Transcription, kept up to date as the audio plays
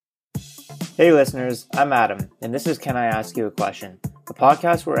Hey listeners, I'm Adam, and this is Can I Ask You a Question? A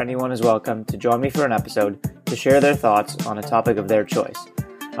podcast where anyone is welcome to join me for an episode to share their thoughts on a topic of their choice.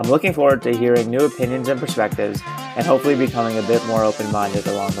 I'm looking forward to hearing new opinions and perspectives, and hopefully becoming a bit more open-minded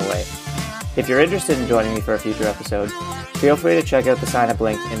along the way. If you're interested in joining me for a future episode, feel free to check out the sign-up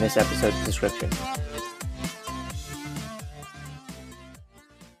link in this episode's description.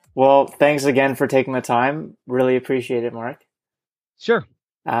 Well, thanks again for taking the time. Really appreciate it, Mark. Sure.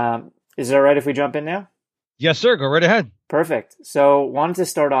 Is it all right if we jump in now? Yes, sir. Go right ahead. Perfect. So wanted to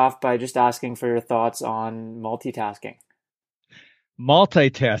start off by just asking for your thoughts on multitasking.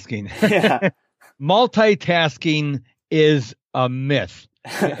 Multitasking. Yeah. Multitasking is a myth.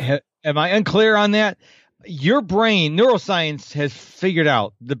 Am I unclear on that? Your brain, neuroscience has figured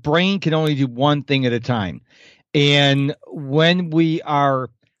out the brain can only do one thing at a time. And when we are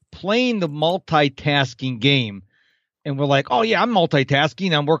playing the multitasking game, and we're like, oh, yeah, I'm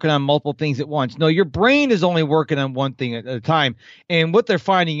multitasking. I'm working on multiple things at once. No, your brain is only working on one thing at a time. And what they're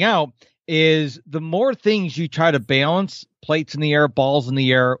finding out is the more things you try to balance, plates in the air, balls in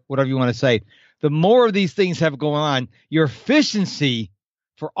the air, whatever you want to say, the more of these things have going on, your efficiency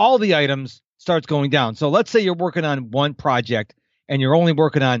for all the items starts going down. So let's say you're working on one project and you're only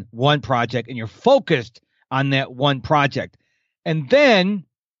working on one project and you're focused on that one project. And then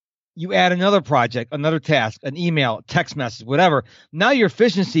you add another project, another task, an email, text message, whatever. Now your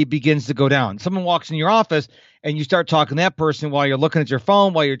efficiency begins to go down. Someone walks in your office and you start talking to that person while you're looking at your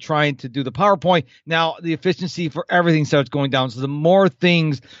phone, while you're trying to do the PowerPoint. Now the efficiency for everything starts going down. So the more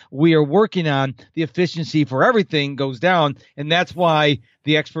things we are working on, the efficiency for everything goes down. And that's why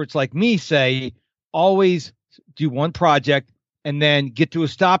the experts like me say, always do one project and then get to a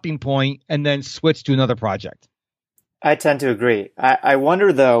stopping point and then switch to another project. I tend to agree. I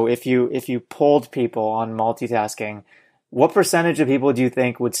wonder though, if you polled people on multitasking, what percentage of people do you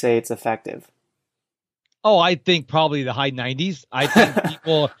think would say it's effective? Oh, I think probably the high 90s. I think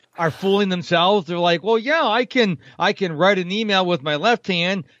people are fooling themselves. They're like, well, yeah, I can write an email with my left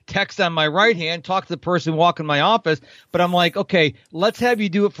hand, text on my right hand, talk to the person walking my office. But I'm like, okay, let's have you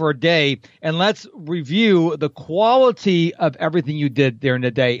do it for a day and let's review the quality of everything you did during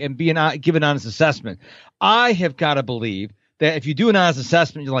the day and give an honest assessment. I have got to believe that if you do an honest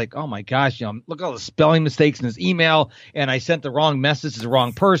assessment, you're like, oh my gosh, look at all the spelling mistakes in this email, and I sent the wrong message to the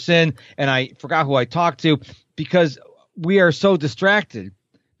wrong person, and I forgot who I talked to, because we are so distracted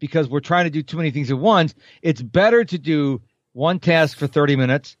because we're trying to do too many things at once. It's better to do one task for 30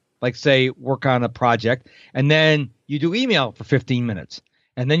 minutes, like say work on a project, and then you do email for 15 minutes,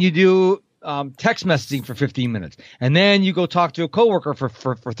 and then you do text messaging for 15 minutes, and then you go talk to a coworker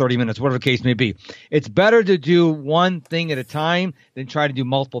for 30 minutes, whatever the case may be. It's better to do one thing at a time than try to do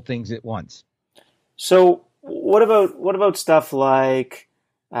multiple things at once. So what about stuff like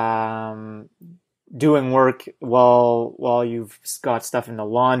doing work while you've got stuff in the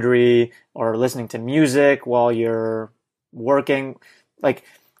laundry, or listening to music while you're working? Like,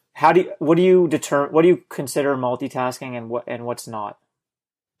 what do you consider multitasking and what's not?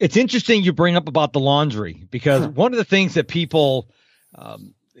 It's interesting you bring up about the laundry, because one of the things that people,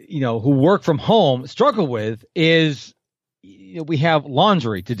 who work from home struggle with is, we have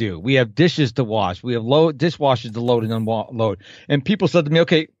laundry to do. We have dishes to wash. We have dishwashers to load and unload. And people said to me,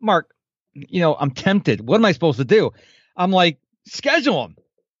 okay, Mark, I'm tempted. What am I supposed to do? I'm like, schedule them.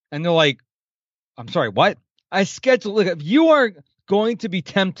 And they're like, I'm sorry, what? Look, if you are going to be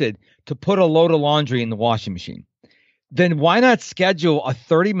tempted to put a load of laundry in the washing machine, then why not schedule a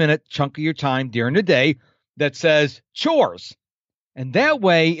 30-minute chunk of your time during the day that says chores? And that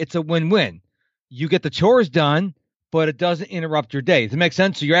way, it's a win-win. You get the chores done, but it doesn't interrupt your day. Does that make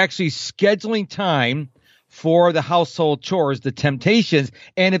sense? So you're actually scheduling time for the household chores, the temptations.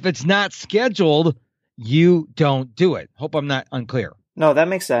 And if it's not scheduled, you don't do it. Hope I'm not unclear. No, that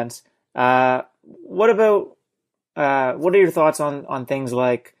makes sense. What are your thoughts on things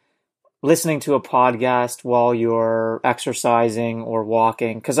like listening to a podcast while you're exercising or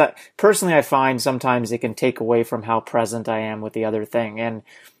walking? Because I find sometimes it can take away from how present I am with the other thing. And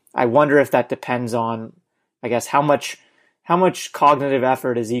I wonder if that depends on, I guess, how much cognitive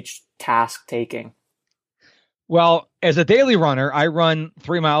effort is each task taking? Well, as a daily runner, I run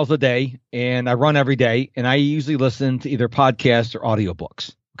 3 miles a day, and I run every day, and I usually listen to either podcasts or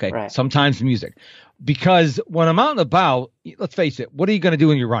audiobooks. Okay. Right. Sometimes music. Because when I'm out and about, let's face it, what are you going to do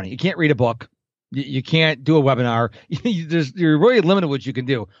when you're running? You can't read a book. You can't do a webinar. You're really limited what you can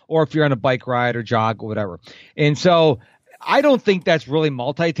do. Or if you're on a bike ride or jog or whatever. And so I don't think that's really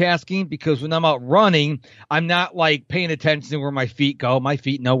multitasking, because when I'm out running, I'm not like paying attention to where my feet go. My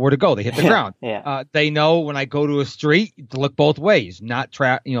feet know where to go. They hit the ground. Yeah. They know when I go to a street to look both ways, not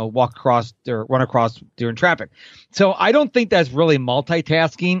walk across or run across during traffic. So I don't think that's really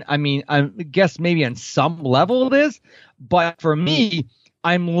multitasking. I mean, I guess maybe on some level it is, but for me,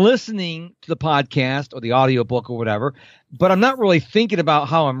 I'm listening to the podcast or the audiobook or whatever, but I'm not really thinking about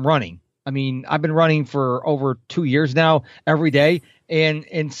how I'm running. I mean, I've been running for over 2 years now every day.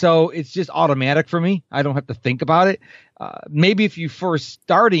 And so it's just automatic for me. I don't have to think about it. Maybe if you first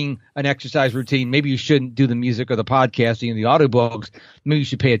starting an exercise routine, maybe you shouldn't do the music or the podcasting and the audiobooks. Maybe you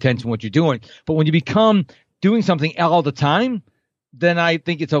should pay attention to what you're doing. But when you become doing something all the time, then I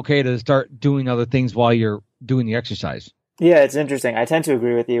think it's okay to start doing other things while you're doing the exercise. Yeah, it's interesting. I tend to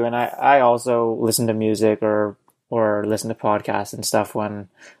agree with you, and I also listen to music or listen to podcasts and stuff when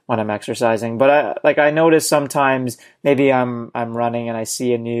I'm exercising. But I notice sometimes maybe I'm running and I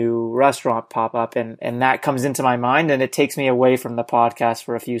see a new restaurant pop up, and that comes into my mind, and it takes me away from the podcast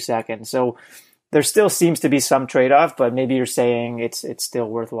for a few seconds. So there still seems to be some trade-off, but maybe you're saying it's still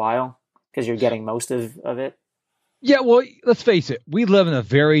worthwhile because you're getting most of it. Yeah, well, let's face it. We live in a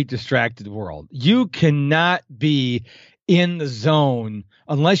very distracted world. You cannot be in the zone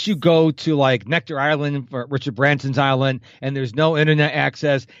unless you go to like Nectar Island, Richard Branson's island, and there's no internet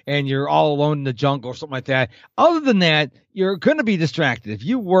access and you're all alone in the jungle or something like that. Other than that, you're going to be distracted. If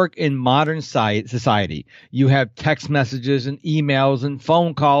you work in modern society, you have text messages and emails and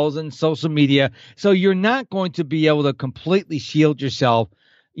phone calls and social media. So you're not going to be able to completely shield yourself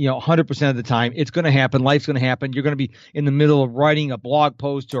 100% of the time. It's going to happen. Life's going to happen. You're going to be in the middle of writing a blog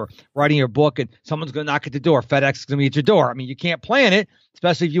post or writing your book, and someone's going to knock at the door. FedEx is going to be at your door. I mean, you can't plan it,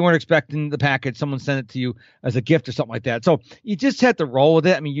 especially if you weren't expecting the package. Someone sent it to you as a gift or something like that. So you just have to roll with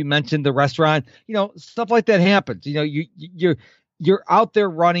it. I mean, you mentioned the restaurant, stuff like that happens. You're out there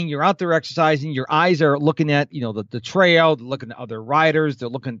running, you're out there exercising, your eyes are looking at, the trail, they're looking at other riders, they're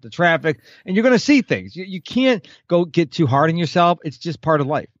looking at the traffic, and you're going to see things. You can't go get too hard on yourself. It's just part of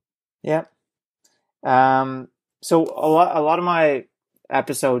life. Yeah. So a lot of my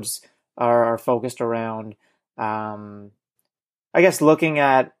episodes are focused around, I guess, looking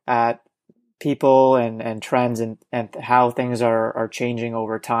at people and trends and how things are changing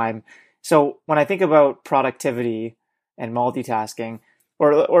over time. So when I think about productivity and multitasking,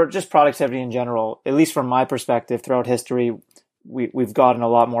 or just productivity in general, at least from my perspective, throughout history, we've gotten a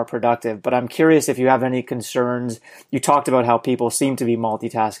lot more productive. But I'm curious if you have any concerns. You talked about how people seem to be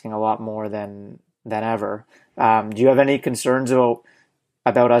multitasking a lot more than ever. Do you have any concerns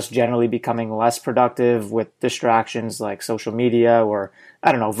about us generally becoming less productive with distractions like social media or,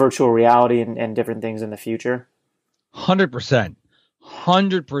 I don't know, virtual reality and different things in the future? 100%.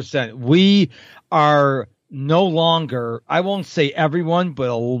 100%. We are no longer, I won't say everyone, but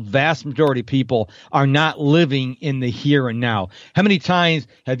a vast majority of people are not living in the here and now. How many times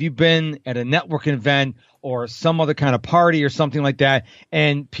have you been at a networking event or some other kind of party or something like that,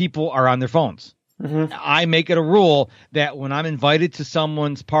 and people are on their phones? Mm-hmm. I make it a rule that when I'm invited to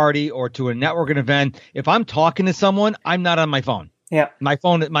someone's party or to a networking event, if I'm talking to someone, I'm not on my phone. Yeah. My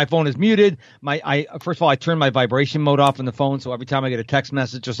phone is muted. First of all, I turn my vibration mode off on the phone, so every time I get a text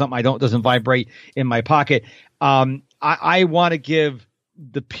message or something, it doesn't vibrate in my pocket. I want to give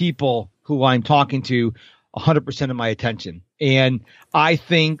the people who I'm talking to 100% of my attention. And I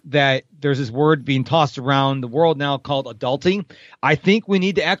think that there's this word being tossed around the world now called adulting. I think we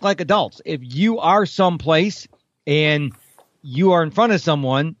need to act like adults. If you are someplace and you are in front of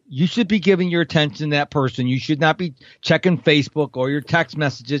someone, you should be giving your attention to that person. You should not be checking Facebook or your text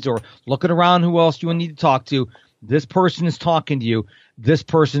messages or looking around who else you need to talk to. This person is talking to you. This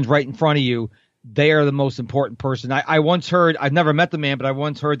person's right in front of you. They are the most important person. I once heard, I've never met the man, but I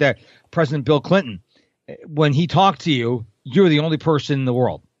once heard that President Bill Clinton, when he talked to you, you're the only person in the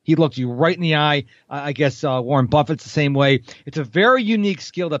world. He looked you right in the eye. I guess Warren Buffett's the same way. It's a very unique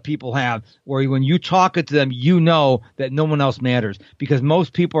skill that people have where when you talk to them, you know that no one else matters, because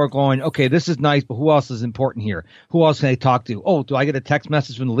most people are going, okay, this is nice, but who else is important here? Who else can I talk to? Oh, do I get a text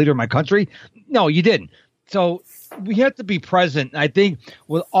message from the leader of my country? No, you didn't. So we have to be present. I think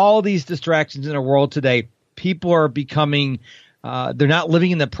with all these distractions in our world today, people are becoming, they're not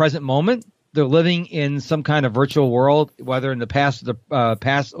living in the present moment. They're living in some kind of virtual world, whether in the past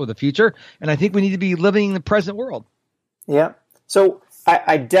or the future. And I think we need to be living in the present world. Yeah. So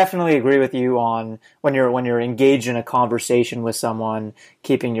I definitely agree with you on when you're engaged in a conversation with someone,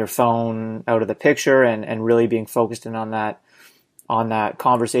 keeping your phone out of the picture and really being focused in on that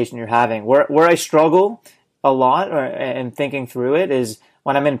conversation you're having. Where I struggle a lot and thinking through it is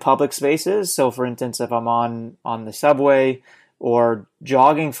when I'm in public spaces. So for instance, if I'm on the subway or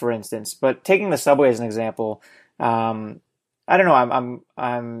jogging, for instance, but taking the subway as an example, I don't know.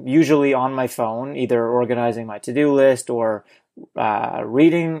 I'm usually on my phone, either organizing my to-do list or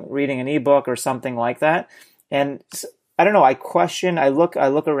reading an ebook or something like that. And I don't know. I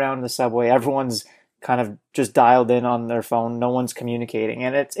look around the subway. Everyone's kind of just dialed in on their phone. No one's communicating,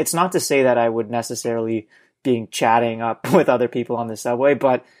 and it's not to say that I would necessarily being chatting up with other people on the subway,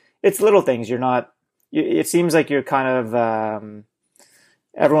 but it's little things. It seems like you're kind of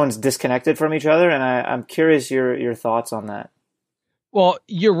everyone's disconnected from each other, and I'm curious your thoughts on that. Well,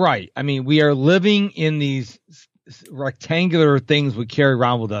 you're right. I mean, we are living in these rectangular things we carry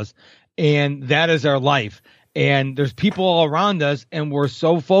around with us, and that is our life. And there's people all around us, and we're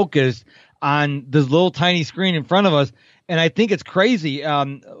so focused on this little tiny screen in front of us. And I think it's crazy.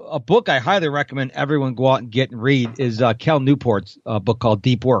 A book I highly recommend everyone go out and get and read is Cal Newport's book called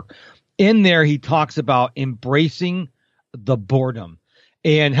Deep Work. In there, he talks about embracing the boredom.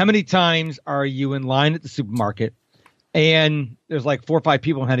 And how many times are you in line at the supermarket and there's like 4 or 5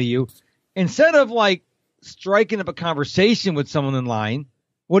 people ahead of you? Instead of like striking up a conversation with someone in line,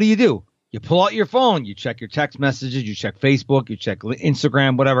 what do? You pull out your phone, you check your text messages, you check Facebook, you check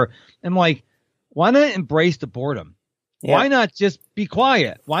Instagram, whatever. I'm like, why not embrace the boredom? Yeah. Why not just be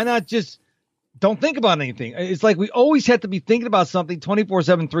quiet? Why not just don't think about anything? It's like we always have to be thinking about something 24/7,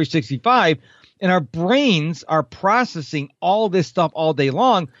 365, and our brains are processing all this stuff all day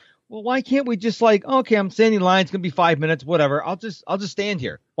long. Well, why can't we just like, okay, I'm standing in line, it's going to be 5 minutes, whatever. I'll just stand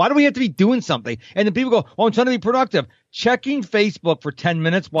here. Why do we have to be doing something? And then people go, oh, I'm trying to be productive. Checking Facebook for 10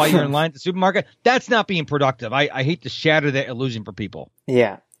 minutes while you're in line at the supermarket, that's not being productive. I hate to shatter that illusion for people.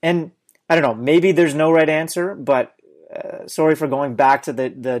 Yeah. And I don't know, maybe there's no right answer, but sorry for going back to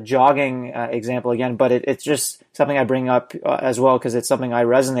the jogging example again, but it's just something I bring up as well because it's something I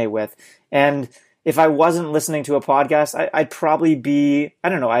resonate with. And if I wasn't listening to a podcast, I'd probably be, I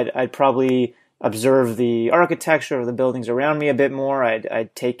don't know, I'd probably observe the architecture of the buildings around me a bit more.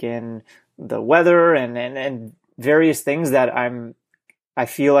 I'd take in the weather and various things that I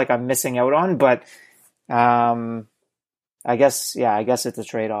feel like I'm missing out on. But I guess it's a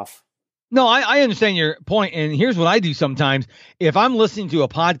trade-off. No, I understand your point. And here's what I do sometimes. If I'm listening to a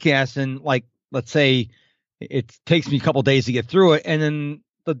podcast and like, let's say it takes me a couple days to get through it, and then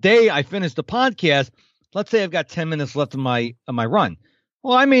the day I finish the podcast, let's say I've got 10 minutes left of my run.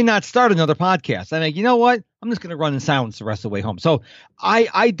 Well, I may not start another podcast. I'm like, you know what? I'm just going to run in silence the rest of the way home. So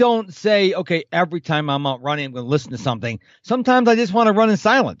I don't say, okay, every time I'm out running, I'm going to listen to something. Sometimes I just want to run in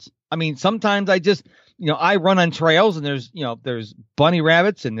silence. I mean, sometimes I just, I run on trails and there's bunny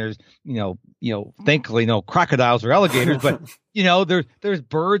rabbits and there's, thankfully no crocodiles or alligators, but there's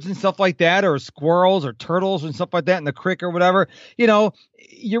birds and stuff like that, or squirrels or turtles and stuff like that in the creek or whatever.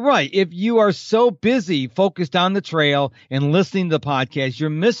 You're right. If you are so busy focused on the trail and listening to the podcast, you're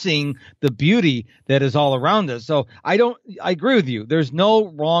missing the beauty that is all around us. So I agree with you. There's no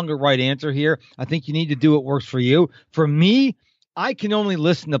wrong or right answer here. I think you need to do what works for you. For me, I can only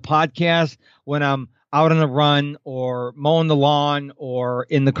listen to podcasts when I'm out on a run or mowing the lawn or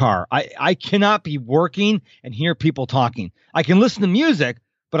in the car. I cannot be working and hear people talking. I can listen to music,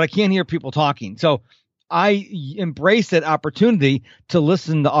 but I can't hear people talking. So I embrace that opportunity to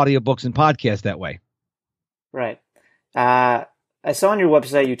listen to audiobooks and podcasts that way. Right. I saw on your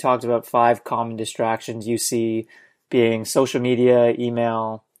website you talked about 5 common distractions you see being social media,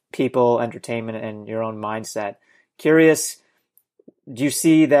 email, people, entertainment, and your own mindset. Curious, do you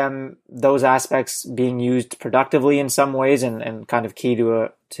see those aspects being used productively in some ways and kind of key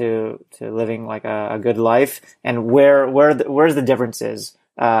to living like a good life? And where's the differences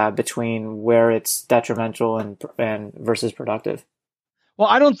between where it's detrimental and versus productive? Well,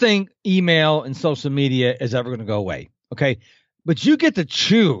 I don't think email and social media is ever going to go away. Okay. But you get to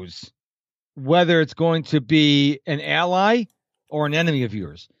choose whether it's going to be an ally or an enemy of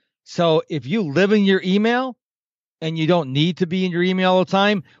yours. So if you live in your email and you don't need to be in your email all the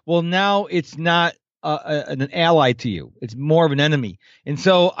time, well, now it's not an ally to you. It's more of an enemy. And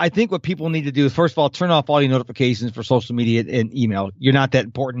so I think what people need to do is, first of all, turn off all your notifications for social media and email. You're not that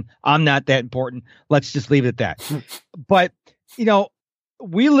important. I'm not that important. Let's just leave it at that. But,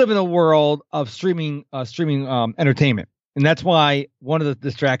 we live in a world of streaming entertainment. And that's why one of the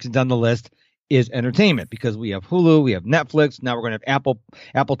distractions on the list is entertainment, because we have Hulu, we have Netflix. Now we're going to have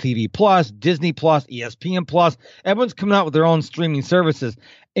Apple TV Plus, Disney Plus, ESPN Plus. Everyone's coming out with their own streaming services.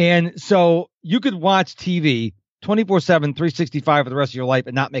 And so you could watch TV 24/7, 365 for the rest of your life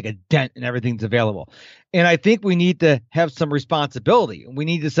and not make a dent in everything that's available. And I think we need to have some responsibility. We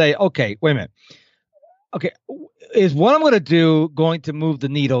need to say, okay, wait a minute. Okay, is what I'm going to do going to move the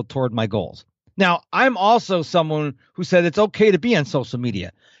needle toward my goals? Now, I'm also someone who said it's okay to be on social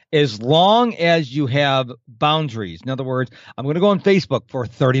media as long as you have boundaries. In other words, I'm going to go on Facebook for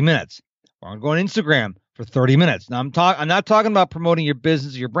 30 minutes, or I'm going to go on Instagram for 30 minutes. Now, I'm not talking about promoting your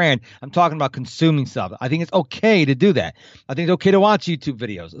business or your brand. I'm talking about consuming stuff. I think it's okay to do that. I think it's okay to watch YouTube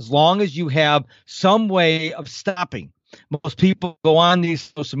videos as long as you have some way of stopping. Most people go on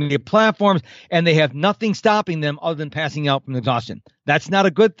these social media platforms and they have nothing stopping them other than passing out from exhaustion. That's not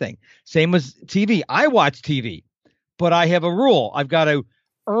a good thing. Same as TV. I watch TV, but I have a rule. I've got to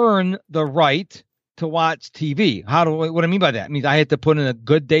earn the right to watch TV. What I mean by that? It means I have to put in a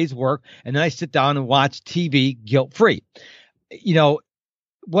good day's work and then I sit down and watch TV guilt-free. You know,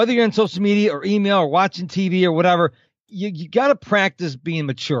 whether you're on social media or email or watching TV or whatever, you got to practice being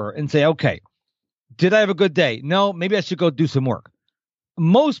mature and say, okay, did I have a good day? No, maybe I should go do some work.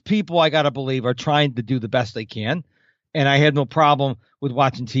 Most people, I got to believe, are trying to do the best they can. And I had no problem with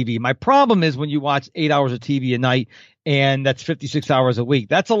watching TV. My problem is when you watch 8 hours of TV a night and that's 56 hours a week.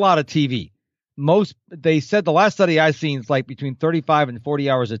 That's a lot of TV. They said the last study I've seen is like between 35 and 40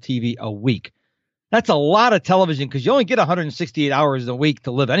 hours of TV a week. That's a lot of television because you only get 168 hours a week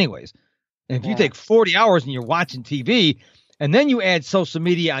to live anyways. And if you take 40 hours and you're watching TV and then you add social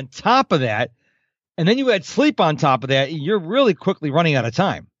media on top of that, and then you add sleep on top of that, you're really quickly running out of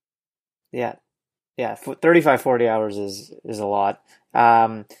time. Yeah. 35, 40 hours is a lot.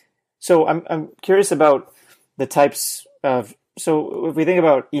 So I'm curious about the types of, so if we think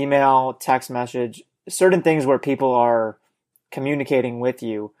about email, text message, certain things where people are communicating with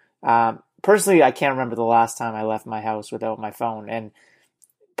you. Personally, I can't remember the last time I left my house without my phone. And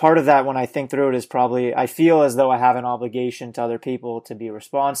part of that, when I think through it, is probably I feel as though I have an obligation to other people to be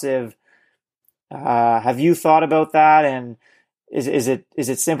responsive. Have you thought about that? And is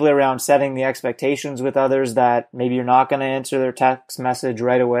it simply around setting the expectations with others that maybe you're not going to answer their text message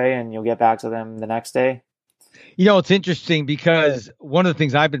right away and you'll get back to them the next day? You know, it's interesting because one of the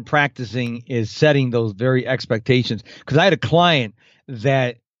things I've been practicing is setting those very expectations. Because I had a client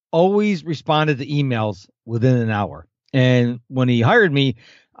that always responded to emails within an hour. And when he hired me,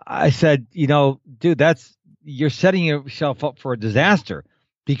 I said, you know, dude, you're setting yourself up for a disaster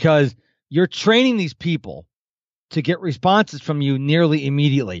because you're training these people to get responses from you nearly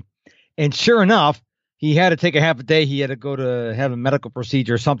immediately. And sure enough, he had to take a half a day. He had to go to have a medical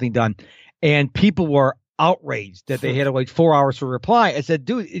procedure or something done. And people were outraged that they had to wait 4 hours for a reply. I said,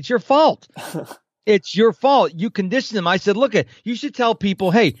 dude, it's your fault. It's your fault. You conditioned them. I said, look, you should tell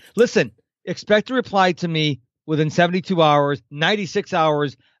people, hey, listen, expect a reply to me within 72 hours, 96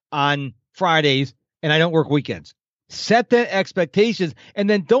 hours on Fridays, and I don't work weekends. Set that expectations and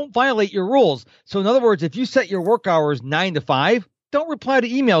then don't violate your rules. So in other words, if you set your work hours 9 to 5, don't reply to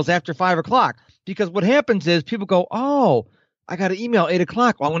emails after 5 o'clock, because what happens is people go, oh, I got to email 8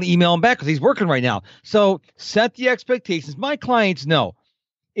 o'clock. Well, I want to email him back because he's working right now. So set the expectations. My clients know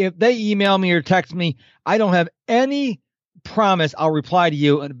if they email me or text me, I don't have any promise I'll reply to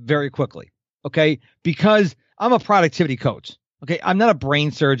you very quickly. Okay. Because I'm a productivity coach. Okay, I'm not a brain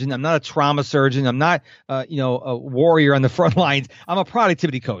surgeon. I'm not a trauma surgeon. I'm not, a warrior on the front lines. I'm a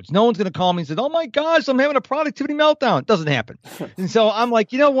productivity coach. No one's going to call me and say, oh, my gosh, I'm having a productivity meltdown. It doesn't happen. And so I'm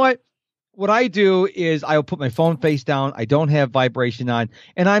like, you know what? What I do is I'll put my phone face down. I don't have vibration on.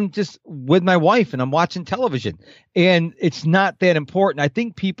 And I'm just with my wife and I'm watching television. And it's not that important. I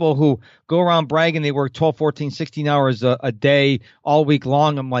think people who go around bragging they work 12, 14, 16 hours a day all week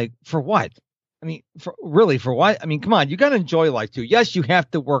long, I'm like, for what? I mean, for what? I mean, come on, you got to enjoy life too. Yes, you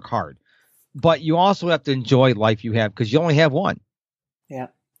have to work hard, but you also have to enjoy life you have because you only have one. Yeah.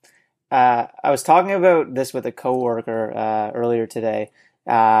 I was talking about this with a coworker earlier today,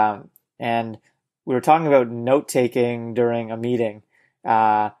 and we were talking about note-taking during a meeting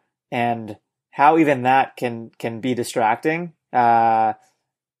and how even that can be distracting to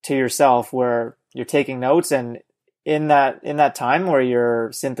yourself, where you're taking notes and in that time where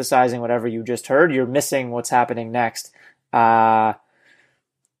you're synthesizing whatever you just heard, you're missing what's happening next. Have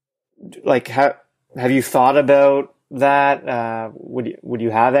you thought about that? Would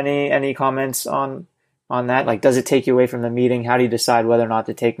you have any comments on that? Like, does it take you away from the meeting? How do you decide whether or not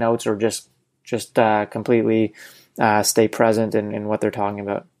to take notes or just completely stay present in what they're talking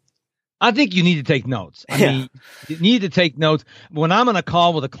about? I think you need to take notes. I mean, you need to take notes. When I'm on a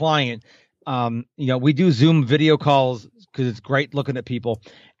call with a client, we do Zoom video calls because it's great looking at people.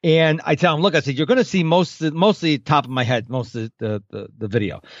 And I tell them, look, I said, you're going to see mostly top of my head, most of the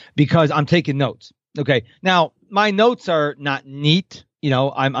video, because I'm taking notes. Okay. Now my notes are not neat.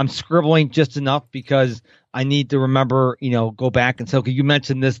 I'm scribbling just enough because I need to remember, go back and say, okay, you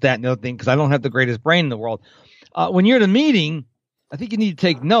mentioned this, that, and the other thing, because I don't have the greatest brain in the world. When you're in a meeting, I think you need to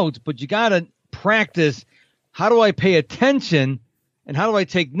take notes, but you got to practice. How do I pay attention and how do I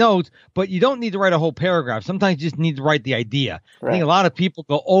take notes? But you don't need to write a whole paragraph. Sometimes you just need to write the idea. Right. I think a lot of people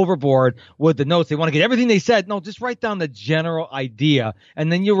go overboard with the notes. They want to get everything they said. No, just write down the general idea,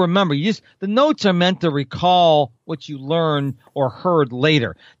 and then you'll remember. The notes are meant to recall what you learned or heard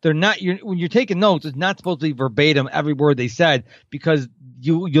later. They're not. When you're taking notes, it's not supposed to be verbatim every word they said, because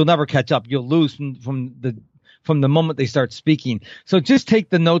you'll never catch up. You'll lose from the moment they start speaking. So just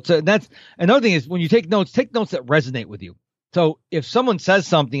take the notes. That's another thing is, when you take notes that resonate with you. So if someone says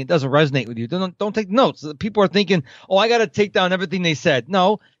something that doesn't resonate with you, don't take notes. People are thinking, oh, I got to take down everything they said.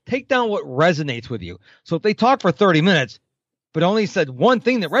 No, take down what resonates with you. So if they talk for 30 minutes, but only said one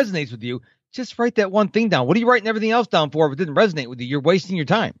thing that resonates with you, just write that one thing down. What are you writing everything else down for if it didn't resonate with you? You're wasting your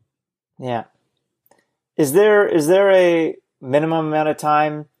time. Yeah. Is there a minimum amount of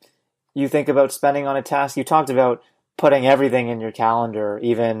time you think about spending on a task? You talked about putting everything in your calendar,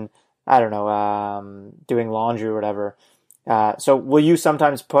 even, I don't know, doing laundry or whatever. So will you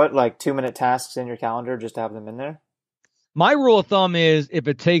sometimes put like 2-minute tasks in your calendar just to have them in there? My rule of thumb is, if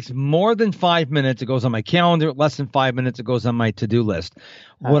it takes more than 5 minutes, it goes on my calendar. Less than 5 minutes, it goes on my to-do list.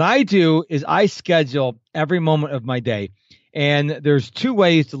 What I do is I schedule every moment of my day. And there's 2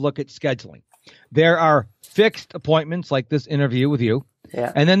 ways to look at scheduling. There are fixed appointments like this interview with you.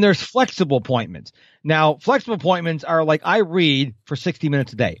 Yeah. And then there's flexible appointments. Now, flexible appointments are like, I read for 60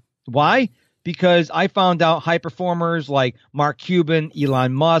 minutes a day. Why? Because I found out high performers like Mark Cuban,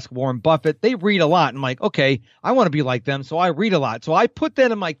 Elon Musk, Warren Buffett, they read a lot. I'm like, okay, I want to be like them, so I read a lot. So I put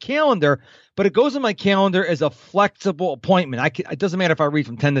that in my calendar, but it goes in my calendar as a flexible appointment. It doesn't matter if I read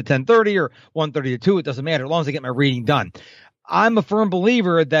from 10 to 10:30 or 1:30 to 2. It doesn't matter as long as I get my reading done. I'm a firm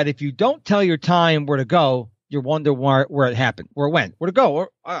believer that if you don't tell your time where to go, you wonder where it happened, where it went, where to go, or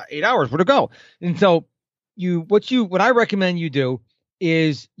 8 hours, where to go. And so what I recommend you do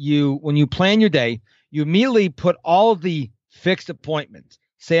is when you plan your day, you immediately put all of the fixed appointments,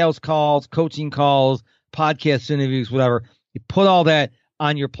 sales calls, coaching calls, podcast interviews, whatever. You put all that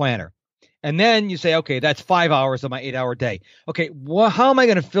on your planner. And then you say, okay, that's 5 hours of my 8-hour day. Okay, how am I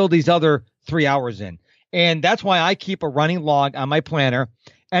going to fill these other 3 hours in? And that's why I keep a running log on my planner.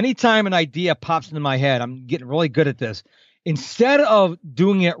 Anytime an idea pops into my head, I'm getting really good at this. Instead of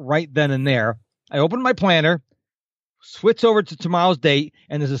doing it right then and there, I open my planner, switch over to tomorrow's date,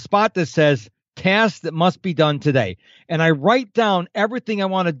 and there's a spot that says tasks that must be done today. And I write down everything I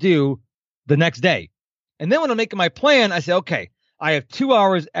want to do the next day. And then when I'm making my plan, I say, okay, I have 2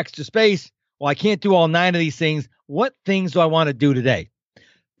 hours extra space. Well, I can't do all 9 of these things. What things do I want to do today?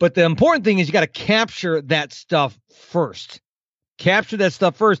 But the important thing is you got to capture that stuff first. Capture that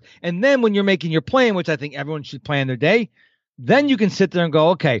stuff first. And then when you're making your plan, which I think everyone should plan their day, then you can sit there and go,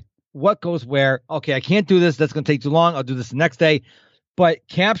 okay, what goes where? Okay, I can't do this. That's going to take too long. I'll do this the next day. But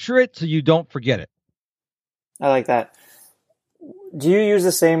capture it so you don't forget it. I like that. Do you use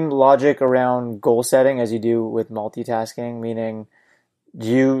the same logic around goal setting as you do with multitasking? Meaning,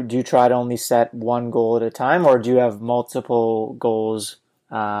 do you try to only set one goal at a time, or do you have multiple goals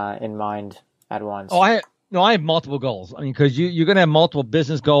in mind at once? I have multiple goals. I mean, because you're going to have multiple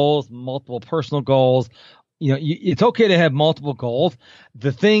business goals, multiple personal goals. It's okay to have multiple goals.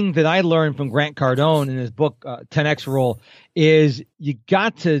 The thing that I learned from Grant Cardone in his book, 10X Rule, is you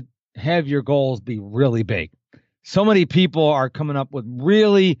got to have your goals be really big. So many people are coming up with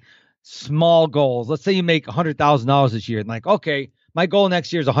really small goals. Let's say you make $100,000 this year, and like, okay, my goal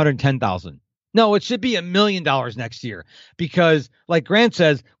next year is $110,000. No, it should be $1 million next year, because like Grant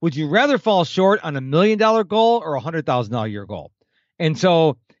says, would you rather fall short on $1 million goal or $100,000 a year goal? And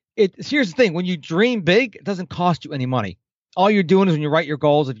so here's the thing. When you dream big, it doesn't cost you any money. All you're doing is when you write your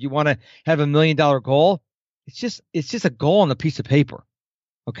goals, if you want to have $1 million goal, it's just a goal on a piece of paper.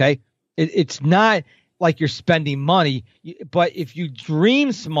 Okay. It's not like you're spending money, but if you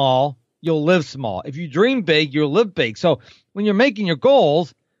dream small, you'll live small. If you dream big, you'll live big. So when you're making your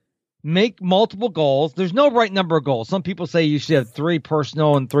goals, make multiple goals. There's no right number of goals. Some people say you should have 3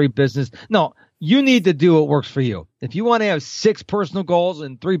 personal and 3 business. No, you need to do what works for you. If you want to have 6 personal goals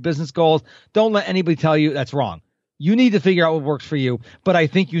and 3 business goals, don't let anybody tell you that's wrong. You need to figure out what works for you. But I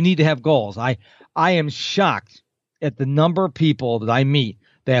think you need to have goals. I am shocked at the number of people that I meet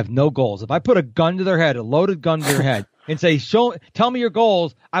that have no goals. If I put a gun to their head, a loaded gun to their head, and say, tell me your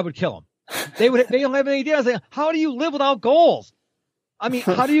goals, I would kill them. They don't have any idea. I say, how do you live without goals? I mean,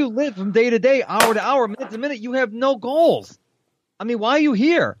 how do you live from day to day, hour to hour, minute to minute? You have no goals. I mean, why are you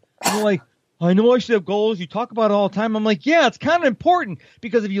here? And you're like, I know I should have goals. You talk about it all the time. I'm like, yeah, it's kind of important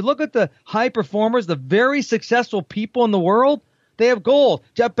because if you look at the high performers, the very successful people in the world, they have goals.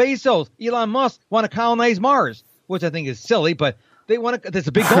 Jeff Bezos, Elon Musk want to colonize Mars, which I think is silly, but they want to. That's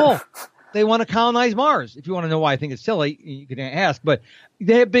a big goal. They want to colonize Mars. If you want to know why I think it's silly, you can ask. But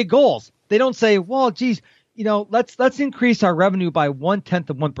they have big goals. They don't say, well, geez, let's increase our revenue by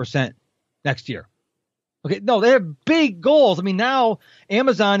 0.1% next year. Okay, no, they have big goals. I mean, now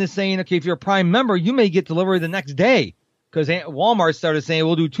Amazon is saying, okay, if you're a Prime member, you may get delivery the next day because Walmart started saying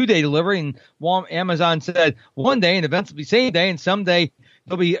we'll do 2-day delivery, and Amazon said 1 day, and eventually same day, and someday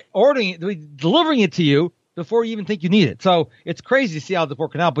they'll be delivering it to you before you even think you need it. So it's crazy to see how it's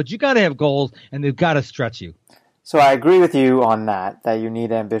working out, but you got to have goals, and they've got to stretch you. So I agree with you on that you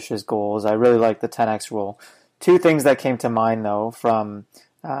need ambitious goals. I really like the 10X rule. Two things that came to mind, though, from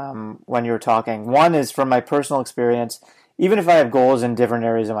when you were talking. One is from my personal experience. Even if I have goals in different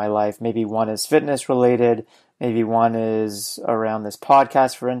areas of my life, maybe one is fitness related, maybe one is around this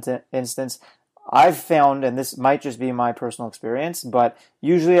podcast, for instance, I've found, and this might just be my personal experience, but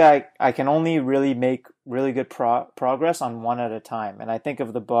usually I can only really make really good progress on one at a time. And I think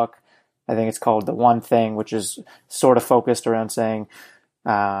of the book, I think it's called The One Thing, which is sort of focused around saying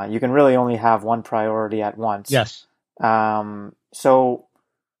you can really only have one priority at once. Yes. So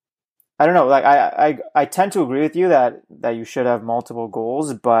I don't know. Like I tend to agree with you that you should have multiple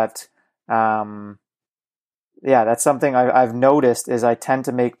goals, but yeah, that's something I've noticed is I tend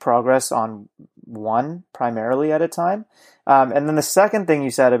to make progress on one primarily at a time. And then the second thing you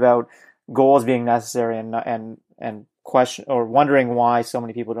said about goals being necessary and question or wondering why so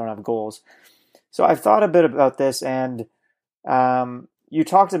many people don't have goals. So I've thought a bit about this, and you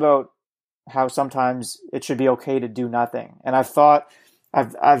talked about how sometimes it should be okay to do nothing. And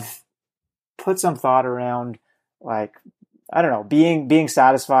I've put some thought around, like, I don't know, being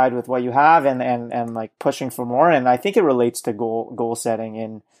satisfied with what you have and like pushing for more. And I think it relates to goal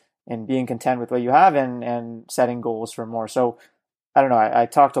setting and being content with what you have and setting goals for more. So I don't know, I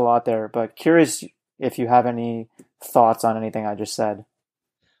talked a lot there, but curious if you have any thoughts on anything I just said.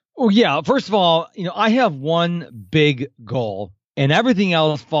 Oh yeah. First of all, I have one big goal and everything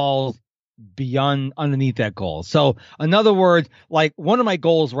else falls underneath that goal. So in other words, like one of my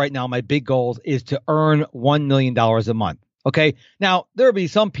goals right now, my big goals is to earn $1 million a month. Okay. Now there'll be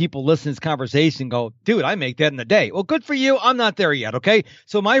some people listening to this conversation and go, dude, I make that in a day. Well, good for you. I'm not there yet. Okay.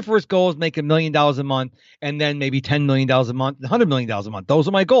 So my first goal is make $1 million a month and then maybe $10 million a month, $100 million a month. Those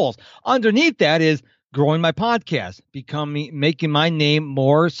are my goals. Underneath that is growing my podcast, making my name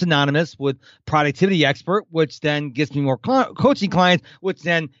more synonymous with productivity expert, which then gets me more coaching clients, which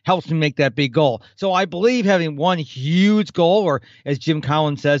then helps me make that big goal. So I believe having one huge goal, or as Jim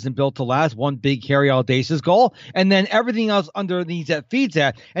Collins says in Built to Last, one big, hairy, audacious goal, and then everything else underneath that feeds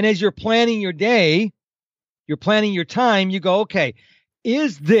that. And as you're planning your day, you're planning your time, you go, okay,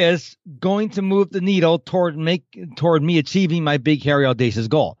 is this going to move the needle toward me achieving my big, hairy, audacious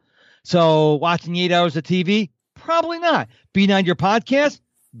goal? So watching 8 hours of TV, probably not. Being on your podcast,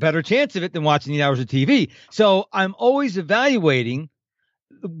 better chance of it than watching 8 hours of TV. So I'm always evaluating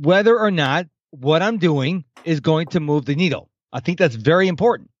whether or not what I'm doing is going to move the needle. I think that's very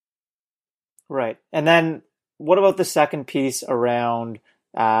important. Right. And then what about the second piece around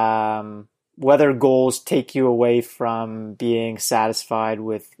whether goals take you away from being satisfied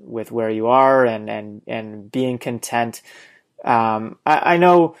with where you are and being content?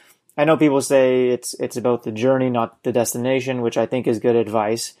 I know people say it's about the journey, not the destination, which I think is good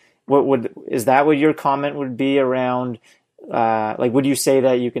advice. Is that what your comment would be around? Like, would you say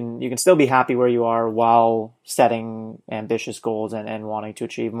that you can still be happy where you are while setting ambitious goals and wanting to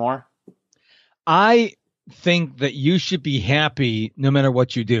achieve more? I think that you should be happy no matter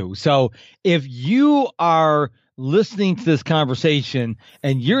what you do. So if you are listening to this conversation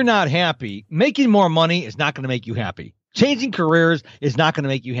and you're not happy, making more money is not going to make you happy. Changing careers is not going to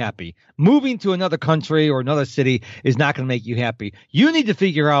make you happy. Moving to another country or another city is not going to make you happy. You need to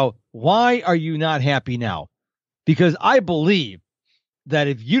figure out, why are you not happy now? Because I believe that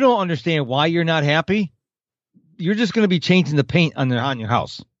if you don't understand why you're not happy, you're just going to be changing the paint on your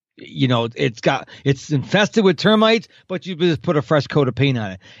house. It's infested with termites, but you just put a fresh coat of paint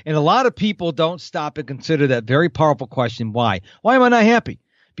on it. And a lot of people don't stop and consider that very powerful question, why? Why am I not happy?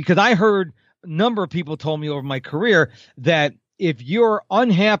 Because I heard a number of people told me over my career that if you're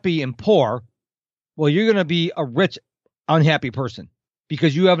unhappy and poor, well, you're going to be a rich, unhappy person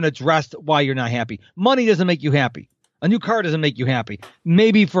because you haven't addressed why you're not happy. Money doesn't make you happy. A new car doesn't make you happy.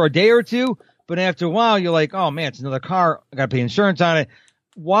 Maybe for a day or two, but after a while, you're like, oh man, it's another car. I got to pay insurance on it.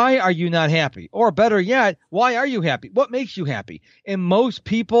 why are you not happy? Or better yet, why are you happy? What makes you happy? And most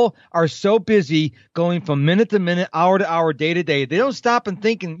people are so busy going from minute to minute, hour to hour, day to day. They don't stop and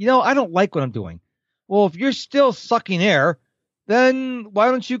thinking, I don't like what I'm doing. Well, if you're still sucking air, then why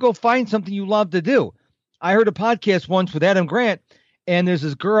don't you go find something you love to do? I heard a podcast once with Adam Grant, and there's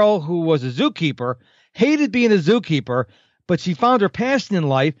this girl who was a zookeeper, hated being a zookeeper, but she found her passion in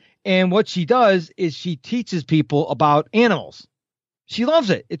life. And what she does is she teaches people about animals. She loves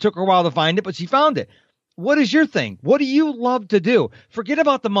it. It took her a while to find it, but she found it. What is your thing? What do you love to do? Forget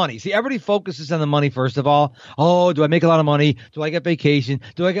about the money. See, everybody focuses on the money, first of all. Oh, do I make a lot of money? Do I get vacation?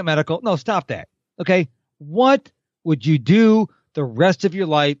 Do I get medical? No, stop that. Okay. What would you do the rest of your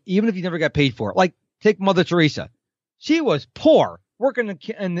life, even if you never got paid for it? Like, take Mother Teresa. She was poor, working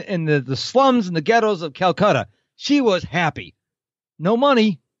in the slums and the ghettos of Calcutta. She was happy. No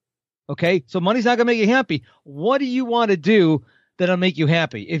money. Okay. So money's not going to make you happy. What do you want to do that'll make you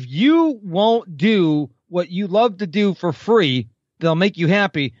happy? If you won't do what you love to do for free, that'll make you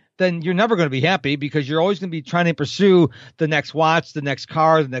happy, then you're never going to be happy, because you're always going to be trying to pursue the next watch, the next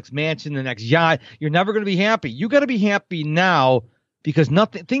car, the next mansion, the next yacht. You're never going to be happy. You got to be happy now, because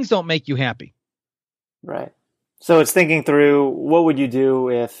things don't make you happy. Right. So it's thinking through, what would you do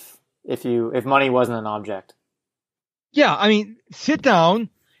if money wasn't an object? Yeah. I mean, sit down,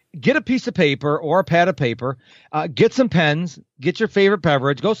 get a piece of paper or a pad of paper, get some pens, get your favorite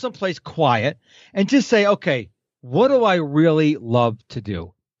beverage, go someplace quiet, and just say, okay, what do I really love to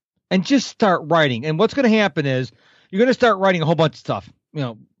do? And just start writing. And what's going to happen is you're going to start writing a whole bunch of stuff.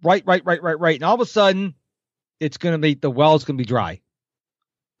 Write. And all of a sudden, the well's going to be dry.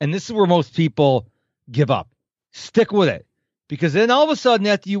 And this is where most people give up. Stick with it. Because then all of a sudden,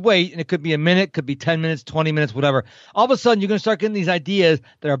 after you wait, and it could be a minute, could be 10 minutes, 20 minutes, whatever, all of a sudden you're going to start getting these ideas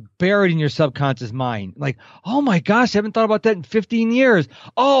that are buried in your subconscious mind. Like, oh my gosh, I haven't thought about that in 15 years.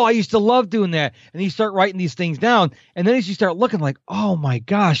 Oh, I used to love doing that. And you start writing these things down. And then as you start looking like, oh my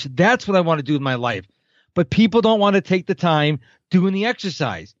gosh, that's what I want to do with my life. But people don't want to take the time doing the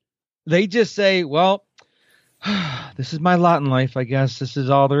exercise. They just say, well, this is my lot in life, I guess. This is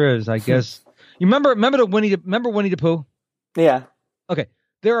all there is, I guess. You remember Winnie the Pooh? Yeah. Okay.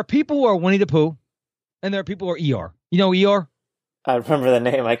 There are people who are Winnie the Pooh, and there are people who are Eeyore. You know Eeyore? I remember the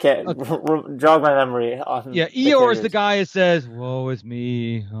name. I can't jog my memory on. Yeah, Eeyore is the guy who says, "Woe is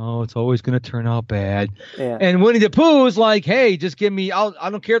me. Oh, it's always going to turn out bad." Yeah. And Winnie the Pooh is like, "Hey, just give me. I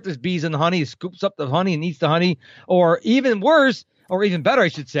don't care if there's bees in the honey. He scoops up the honey and eats the honey." Or even worse, or even better, I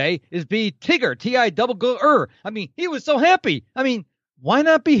should say, is be Tigger. Tigger. I mean, he was so happy. I mean, why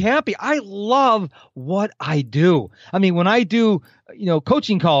not be happy? I love what I do. I mean, when I do,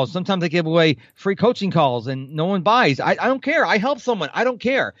 coaching calls, sometimes I give away free coaching calls and no one buys. I don't care. I help someone. I don't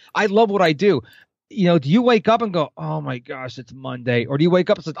care. I love what I do. Do you wake up and go, oh my gosh, it's Monday? Or do you wake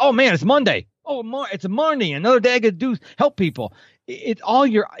up and say, oh man, it's Monday. Oh, it's a Monday. Another day I could help people. It's all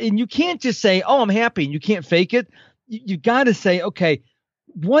and you can't just say, oh, I'm happy, and you can't fake it. You got to say, okay,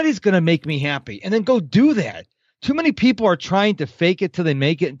 what is going to make me happy? And then go do that. Too many people are trying to fake it till they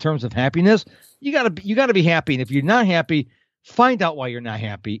make it in terms of happiness. You gotta be happy. And if you're not happy, find out why you're not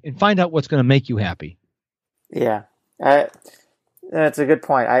happy and find out what's going to make you happy. Yeah. That's a good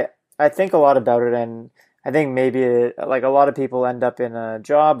point. I think a lot about it, and I think maybe like a lot of people end up in a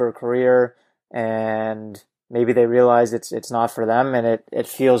job or career, and maybe they realize it's not for them, and it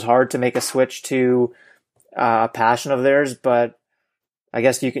feels hard to make a switch to a passion of theirs, but I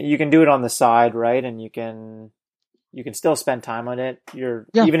guess you can do it on the side, right? And you can still spend time on it.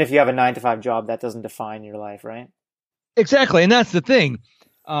 Even if you have a 9-to-5 job, that doesn't define your life, right? Exactly. And that's the thing.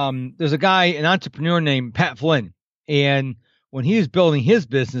 There's an entrepreneur named Pat Flynn. And when he was building his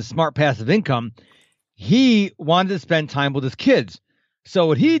business, Smart Passive Income, he wanted to spend time with his kids. So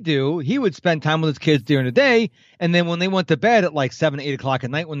what he'd do, he would spend time with his kids during the day. And then when they went to bed at like 7, 8 o'clock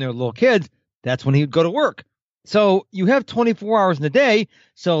at night, when they were little kids, that's when he would go to work. So you have 24 hours in a day.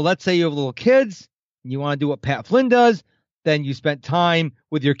 So let's say you have little kids, and you want to do what Pat Flynn does, then you spend time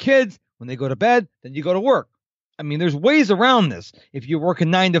with your kids. When they go to bed, then you go to work. I mean, there's ways around this. If you're working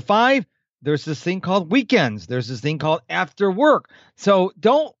 9 to 5, there's this thing called weekends. There's this thing called after work. So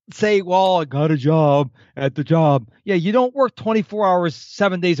don't say, well, I got a job at the job. Yeah, you don't work 24 hours,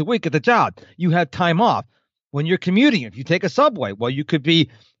 7 days a week at the job. You have time off. When you're commuting, if you take a subway, well, you could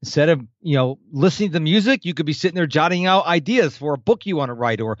be, instead of, listening to music, you could be sitting there jotting out ideas for a book you want to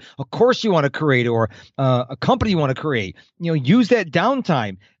write, or a course you want to create, or a company you want to create. Use that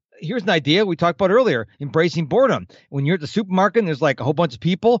downtime. Here's an idea we talked about earlier, embracing boredom. When you're at the supermarket and there's like a whole bunch of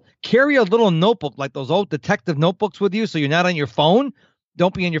people, carry a little notebook, like those old detective notebooks with you, so you're not on your phone.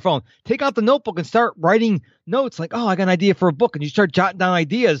 Don't be on your phone. Take out the notebook and start writing notes like, oh, I got an idea for a book. And you start jotting down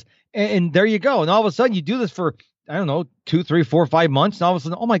ideas. And there you go. And all of a sudden you do this for, I don't know, 2, 3, 4, 5 months. And all of a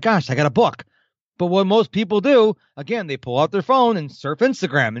sudden, oh my gosh, I got a book. But what most people do, again, they pull out their phone and surf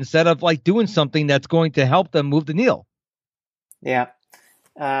Instagram instead of like doing something that's going to help them move the needle. Yeah.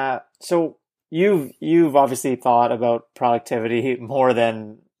 So you've obviously thought about productivity more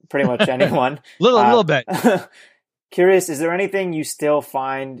than pretty much anyone. little bit. Curious, is there anything you still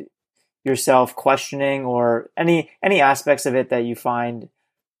find yourself questioning, or any aspects of it that you find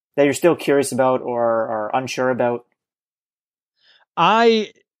that you're still curious about or are unsure about?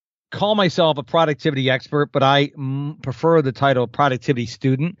 I call myself a productivity expert, but I prefer the title productivity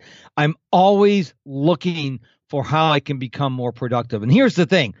student. I'm always looking for how I can become more productive. And here's the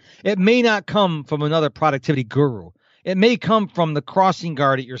thing. It may not come from another productivity guru. It may come from the crossing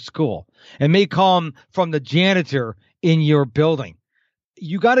guard at your school. It may come from the janitor in your building.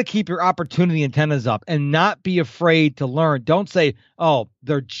 You got to keep your opportunity antennas up and not be afraid to learn. Don't say, oh,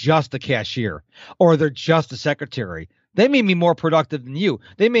 they're just a cashier or they're just a secretary. They may be more productive than you.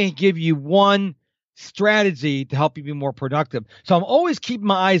 They may give you one strategy to help you be more productive. So I'm always keeping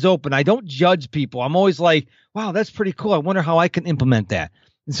my eyes open. I don't judge people. I'm always like, wow, that's pretty cool. I wonder how I can implement that.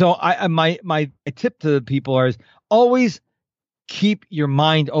 And so my tip to people is always keep your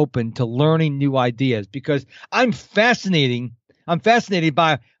mind open to learning new ideas, because I'm fascinated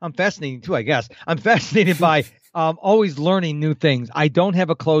by always learning new things. I don't have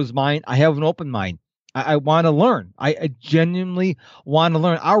a closed mind. I have an open mind. I want to learn. I genuinely want to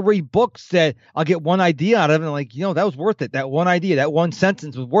learn. I'll read books that I'll get one idea out of, and like, that was worth it. That one idea, that one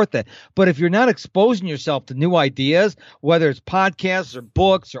sentence was worth it. But if you're not exposing yourself to new ideas, whether it's podcasts or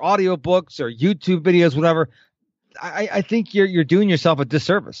books or audiobooks or YouTube videos, whatever, I think you're doing yourself a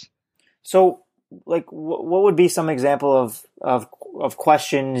disservice. So, like, what would be some example of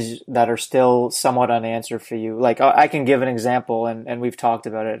questions that are still somewhat unanswered for you? Like, I can give an example, and we've talked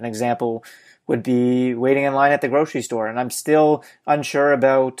about it. An example would be waiting in line at the grocery store, and I'm still unsure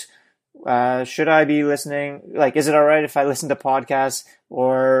about should I be listening? Like, is it all right if I listen to podcasts?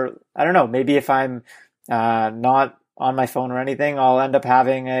 Or I don't know, maybe if I'm not on my phone or anything, I'll end up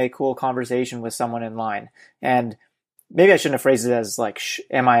having a cool conversation with someone in line. And maybe I shouldn't have phrased it as like,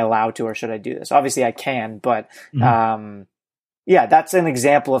 am I allowed to, or should I do this? Obviously I can, but yeah, that's an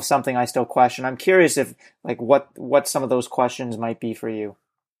example of something I still question. I'm curious if like what some of those questions might be for you.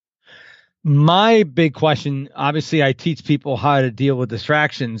 My big question, obviously I teach people how to deal with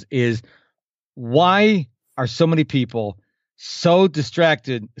distractions, is why are so many people so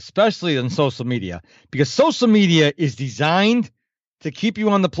distracted, especially on social media? Because social media is designed to keep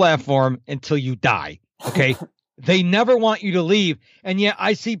you on the platform until you die. Okay. They never want you to leave. And yet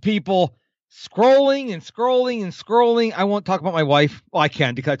I see people scrolling and scrolling and scrolling. I won't talk about my wife. Well, I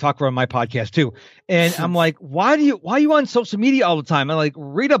can, because I talk about her on my podcast too. And I'm like, why are you on social media all the time? I'm like,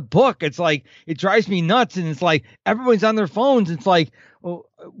 read a book. It's like, it drives me nuts. And it's like, everyone's on their phones. It's like, well,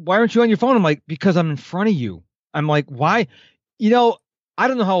 why aren't you on your phone? I'm like, because I'm in front of you. I'm like, why? I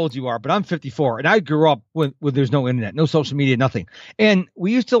don't know how old you are, but I'm 54, and I grew up when there's no internet, no social media, nothing. And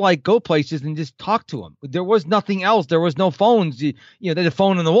we used to like go places and just talk to them. There was nothing else. There was no phones. They had a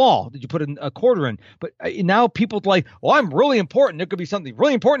phone on the wall that you put a quarter in. But now people like, well, I'm really important. There could be something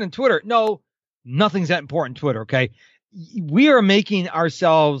really important in Twitter. No, nothing's that important in Twitter. Okay. We are making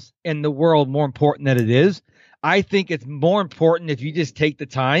ourselves and the world more important than it is. I think it's more important if you just take the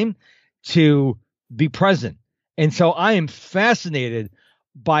time to be present. And so I am fascinated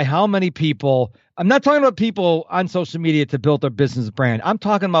by how many people, I'm not talking about people on social media to build their business brand. I'm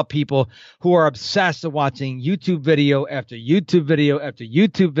talking about people who are obsessed with watching YouTube video after YouTube video after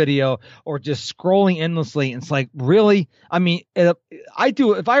YouTube video, or just scrolling endlessly. And it's like, really? I mean, I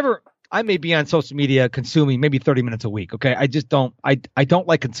may be on social media consuming maybe 30 minutes a week. Okay. I just don't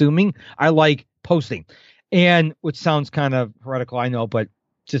like consuming. I like posting, and which sounds kind of heretical, I know, but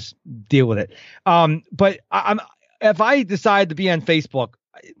just deal with it. But if I decide to be on Facebook,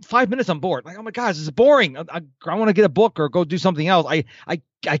 5 minutes I'm bored. Like, oh my gosh, this is boring. I want to get a book or go do something else.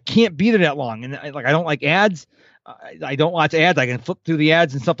 I can't be there that long. And I don't like ads. I don't watch ads. I can flip through the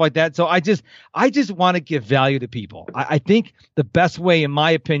ads and stuff like that. So I just want to give value to people. I think the best way, in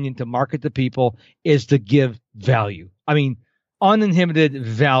my opinion, to market to people is to give value. I mean, uninhibited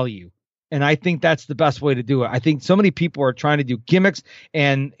value. And I think that's the best way to do it. I think so many people are trying to do gimmicks,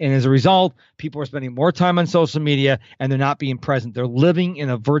 and as a result, people are spending more time on social media and they're not being present. They're living in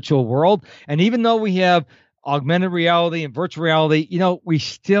a virtual world. And even though we have augmented reality and virtual reality, we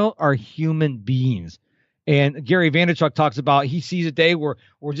still are human beings. And Gary Vaynerchuk talks about he sees a day where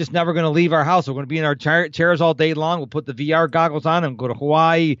we're just never going to leave our house. We're going to be in our chairs all day long. We'll put the VR goggles on and go to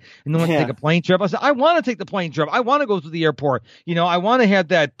Hawaii and then we'll take a plane trip. I said, I want to take the plane trip. I want to go to the airport. I want to have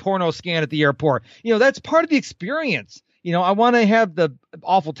that porno scan at the airport. That's part of the experience. I want to have the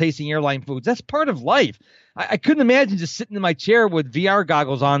awful tasting airline foods. That's part of life. I couldn't imagine just sitting in my chair with VR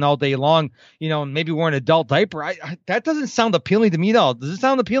goggles on all day long, and maybe wearing an adult diaper. That doesn't sound appealing to me at all. Does it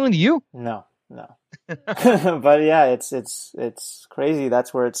sound appealing to you? No. But yeah, it's crazy.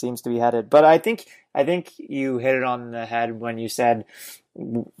 That's where it seems to be headed. But I think you hit it on the head when you said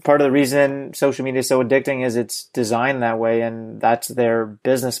part of the reason social media is so addicting is it's designed that way, and that's their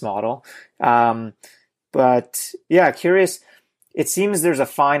business model. But yeah, curious. It seems there's a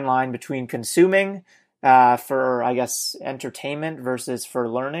fine line between consuming for, I guess, entertainment versus for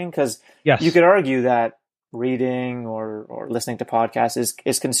learning, because you could argue that reading or listening to podcasts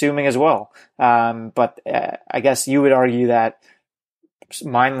is consuming as well. But I guess you would argue that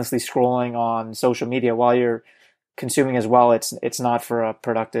mindlessly scrolling on social media while you're consuming as well, it's not for a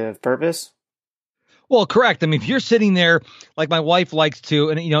productive purpose. Well, correct. I mean, if you're sitting there, like my wife likes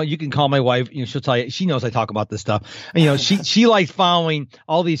to, and you can call my wife, she'll tell you, she knows I talk about this stuff. And, she likes following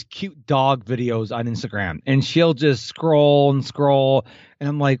all these cute dog videos on Instagram, and she'll just scroll and scroll. And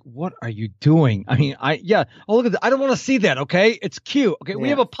I'm like, what are you doing? I mean, look at that. I don't want to see that. Okay. It's cute. Okay. We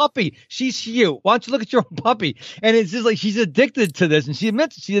have a puppy. She's cute. Why don't you look at your own puppy? And it's just like, she's addicted to this. And she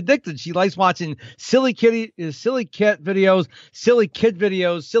admits she's addicted. She likes watching silly cat videos, silly kid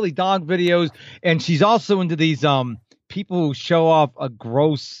videos, silly dog videos. And she's also into these, people who show off a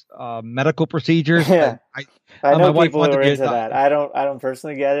gross medical procedures. Yeah. I know people who are into that. I don't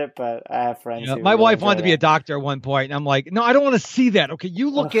personally get it, but I have friends who my wife wanted to be a doctor at one point, and I'm like, no, I don't want to see that. Okay, you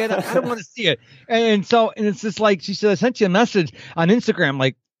look at it. I don't want to see it. And it's just like, she said, I sent you a message on Instagram,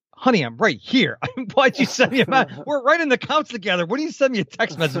 like, honey, I'm right here. Why'd you send me a message? We're right in the couch together. What do you send me a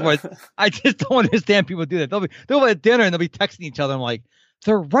text message with? I just don't understand people do that. They'll be at dinner and they'll be texting each other. I'm like,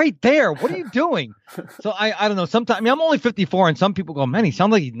 they're right there. What are you doing? So I don't know. Sometimes, I mean, I'm only 54, and some people go, man, he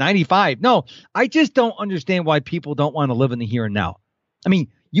sounds like he's 95. No, I just don't understand why people don't want to live in the here and now. I mean,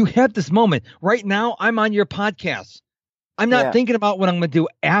 you have this moment right now. I'm on your podcast. I'm not thinking about what I'm going to do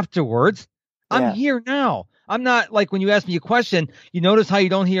afterwards. I'm here now. I'm not like when you ask me a question, you notice how you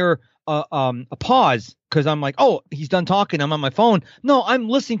don't hear a pause because I'm like, oh, he's done talking. I'm on my phone. No, I'm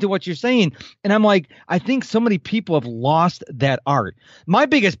listening to what you're saying. And I'm like, I think so many people have lost that art. My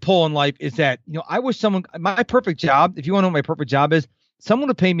biggest pull in life is that, I wish my perfect job, if you want to know what my perfect job is, someone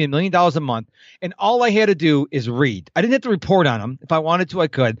would pay me $1 million a month, and all I had to do is read. I didn't have to report on them. If I wanted to, I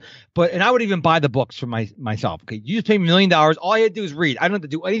could. And I would even buy the books for myself. Okay, you just pay me $1 million. All I had to do is read. I don't have to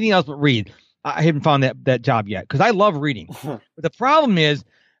do anything else but read. I haven't found that job yet because I love reading. But the problem is,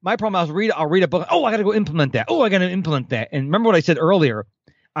 I'll read a book. Oh, I got to go implement that. Oh, I got to implement that. And remember what I said earlier?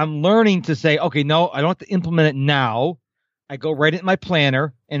 I'm learning to say, okay, no, I don't have to implement it now. I go write it in my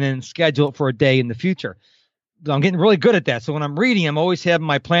planner and then schedule it for a day in the future. I'm getting really good at that. So when I'm reading, I'm always having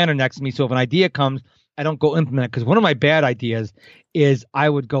my planner next to me. So if an idea comes, I don't go implement it. Because one of my bad ideas is I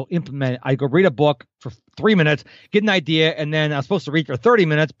would go implement it. I go read a book for 3 minutes, get an idea, and then I was supposed to read for 30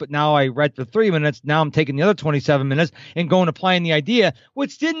 minutes, but now I read for 3 minutes. Now I'm taking the other 27 minutes and going applying the idea,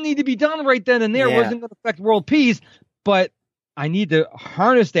 which didn't need to be done right then and there. Wasn't going to affect world peace, but I need to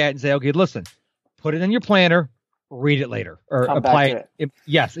harness that and say, okay, listen, put it in your planner, read it later, or apply it.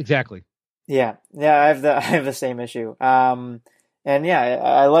 Yes, exactly. Yeah. I have the same issue. And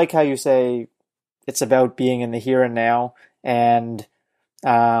I like how you say it's about being in the here and now. And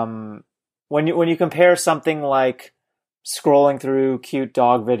when you compare something like scrolling through cute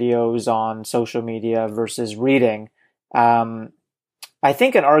dog videos on social media versus reading, I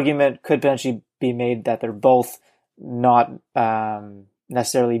think an argument could potentially be made that they're both not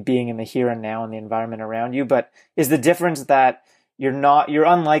necessarily being in the here and now in the environment around you, but is the difference that you're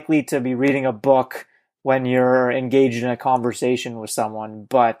unlikely to be reading a book when you're engaged in a conversation with someone,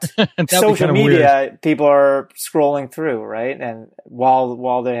 but social media, people are scrolling through, right? And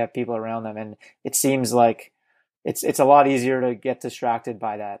while they have people around them, and it seems like it's a lot easier to get distracted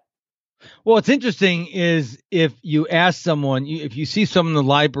by that. Well, what's interesting is if you ask someone, if you see someone in the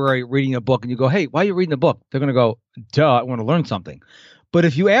library reading a book and you go, hey, why are you reading a book? They're going to go, duh, I want to learn something. But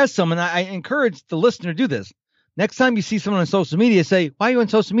if you ask someone, I encourage the listener to do this. Next time you see someone on social media, say, why are you on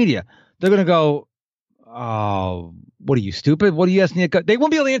social media? They're going to go, oh, what are you, stupid? What are you asking me? They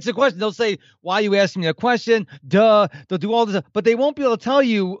won't be able to answer the question. They'll say, why are you asking me a question? Duh. They'll do all this, but they won't be able to tell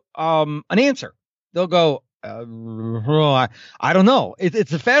you an answer. They'll go, I don't know.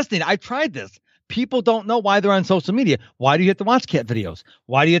 It's fascinating. I tried this. people don't know why they're on social media. Why do you have to watch cat videos?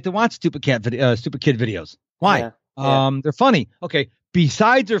 Why do you have to watch stupid kid videos? Why? They're funny. Okay.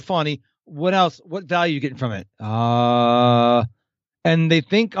 Besides they're funny, what else? What value are you getting from it? And they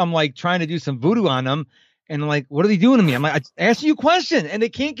think I'm like trying to do some voodoo on them. And I'm like, what are they doing to me? I'm like, I asked you a question and they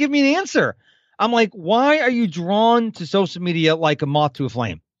can't give me an answer. I'm like, why are you drawn to social media like a moth to a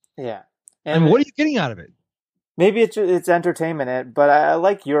flame? Yeah. And what are you getting out of it? Maybe it's entertainment, but I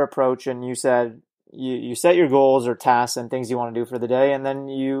like your approach. And you said you set your goals or tasks and things you want to do for the day, and then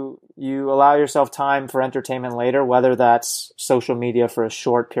you allow yourself time for entertainment later, whether that's social media for a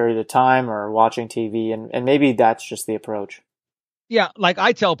short period of time or watching TV, and maybe that's just the approach. Yeah, like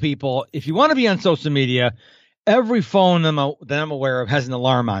I tell people, if you want to be on social media, every phone that I'm aware of has an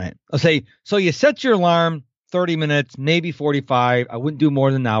alarm on it. I'll say, so you set your alarm 30 minutes, maybe 45. I wouldn't do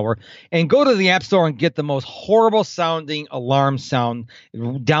more than an hour. And go to the App Store and get the most horrible sounding alarm sound,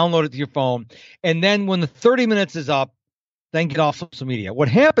 download it to your phone. And then when the 30 minutes is up, then get off social media. What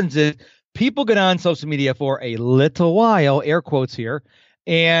happens is people get on social media for a little while, air quotes here,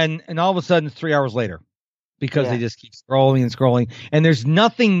 and all of a sudden it's 3 hours later. Because they just keep scrolling and scrolling. And there's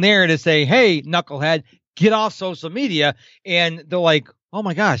nothing there to say, hey, knucklehead, get off social media. And they're like, oh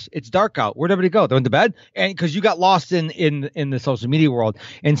my gosh, it's dark out. Where'd everybody go? They're in the bed. And because you got lost in the social media world.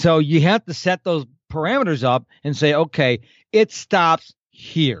 And so you have to set those parameters up and say, okay, it stops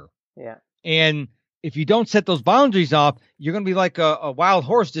here. Yeah. And if you don't set those boundaries up, you're going to be like a wild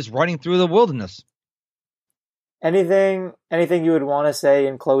horse just running through the wilderness. Anything you would want to say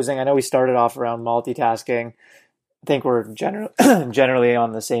in closing? I know we started off around multitasking. I think we're generally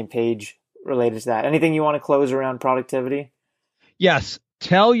on the same page related to that. Anything you want to close around productivity? Yes.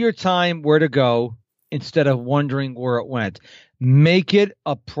 Tell your time where to go instead of wondering where it went. Make it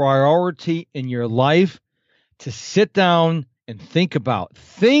a priority in your life to sit down and think about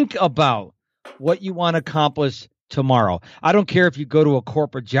what you want to accomplish tomorrow. I don't care if you go to a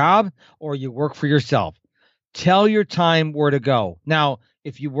corporate job or you work for yourself. Tell your time where to go. Now,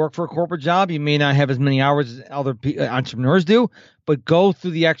 if you work for a corporate job, you may not have as many hours as other entrepreneurs do, but go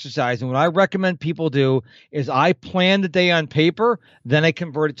through the exercise. And what I recommend people do is I plan the day on paper, then I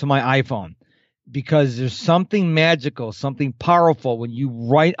convert it to my iPhone, because there's something magical, something powerful when you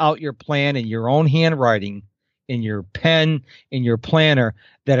write out your plan in your own handwriting, in your pen, in your planner,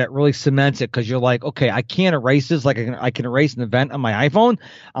 that it really cements it, because you're like, okay, I can't erase this like I can erase an event on my iPhone.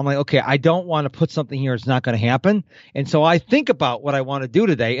 I'm like, okay, I don't want to put something here it's not going to happen. And so I think about what I want to do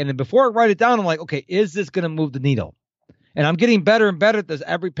today. And then before I write it down, I'm like, okay, is this going to move the needle? And I'm getting better and better at this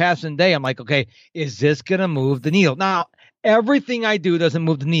every passing day. I'm like, okay, is this going to move the needle? Now, everything I do doesn't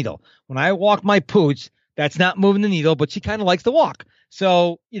move the needle. When I walk my pooch, that's not moving the needle, but she kind of likes to walk.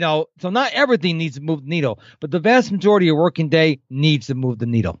 So, so not everything needs to move the needle, but the vast majority of your working day needs to move the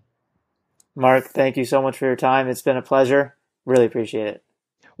needle. Mark, thank you so much for your time. It's been a pleasure. Really appreciate it.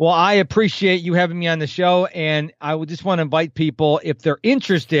 Well, I appreciate you having me on the show, and I would just want to invite people, if they're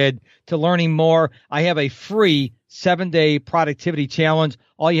interested to learning more, I have a free 7-day productivity challenge.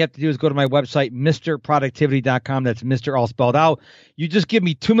 All you have to do is go to my website, MrProductivity.com. That's Mr. all spelled out. You just give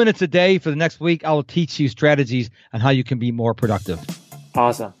me 2 minutes a day for the next week. I will teach you strategies on how you can be more productive.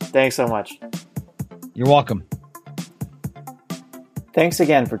 Awesome. Thanks so much. You're welcome. Thanks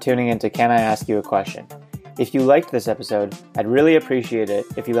again for tuning in to Can I Ask You a Question? If you liked this episode, I'd really appreciate it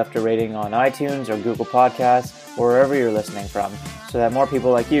if you left a rating on iTunes or Google Podcasts or wherever you're listening from, so that more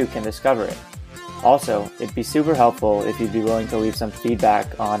people like you can discover it. Also, it'd be super helpful if you'd be willing to leave some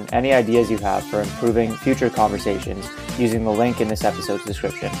feedback on any ideas you have for improving future conversations using the link in this episode's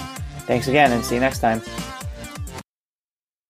description. Thanks again, and see you next time.